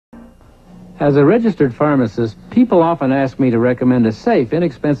As a registered pharmacist, people often ask me to recommend a safe,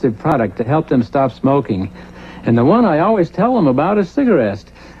 inexpensive product to help them stop smoking. And the one I always tell them about is CigArrest,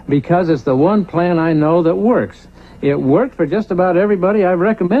 because it's the one plan I know that works. It worked for just about everybody I've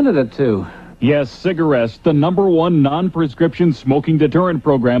recommended it to. Yes, CigArrest, the #1 non-prescription smoking deterrent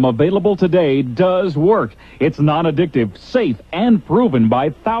program available today, does work. It's non-addictive, safe, and proven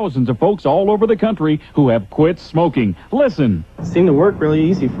by thousands of folks all over the country who have quit smoking. Listen. It seemed to work really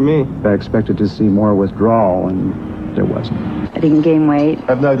easy for me. I expected to see more withdrawal, and there wasn't. I didn't gain weight.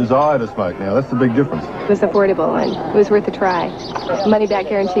 I have no desire to smoke now. That's the big difference. It was affordable and it was worth a try. Money back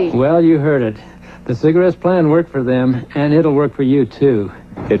guaranteed. Well, you heard it. The CigArrest plan worked for them, and it'll work for you, too.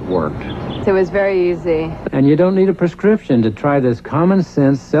 It worked. It was very easy. And you don't need a prescription to try this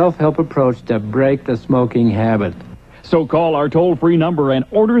common-sense self-help approach to break the smoking habit. So call our toll-free number and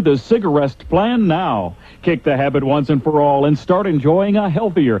order the CigArrest plan now. Kick the habit once and for all and start enjoying a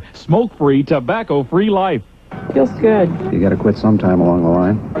healthier, smoke-free, tobacco-free life. Feels good. You got to quit sometime along the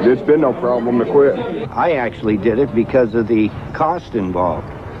line. It's been no problem to quit. I actually did it because of the cost involved.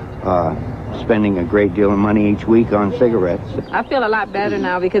 Spending a great deal of money each week on cigarettes. I feel a lot better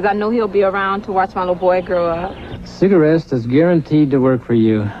now because I know he'll be around to watch my little boy grow up. CigArrest is guaranteed to work for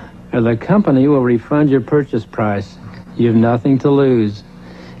you, or the company will refund your purchase price. You've nothing to lose.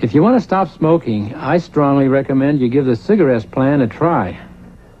 If you want to stop smoking, I strongly recommend you give the CigArrest plan a try.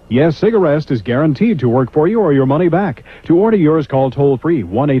 Yes, CigArrest is guaranteed to work for you or your money back. To order yours, call toll-free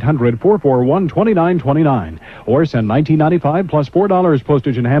 1-800-441-2929 or send $19.95 plus $4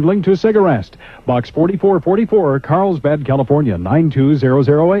 postage and handling to CigArrest, Box 4444, Carlsbad, California,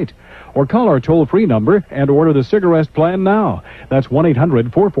 92008. Or call our toll-free number and order the CigArrest plan now. That's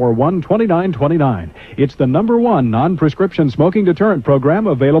 1-800-441-2929. It's the #1 non-prescription smoking deterrent program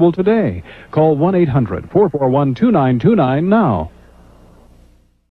available today. Call 1-800-441-2929 now.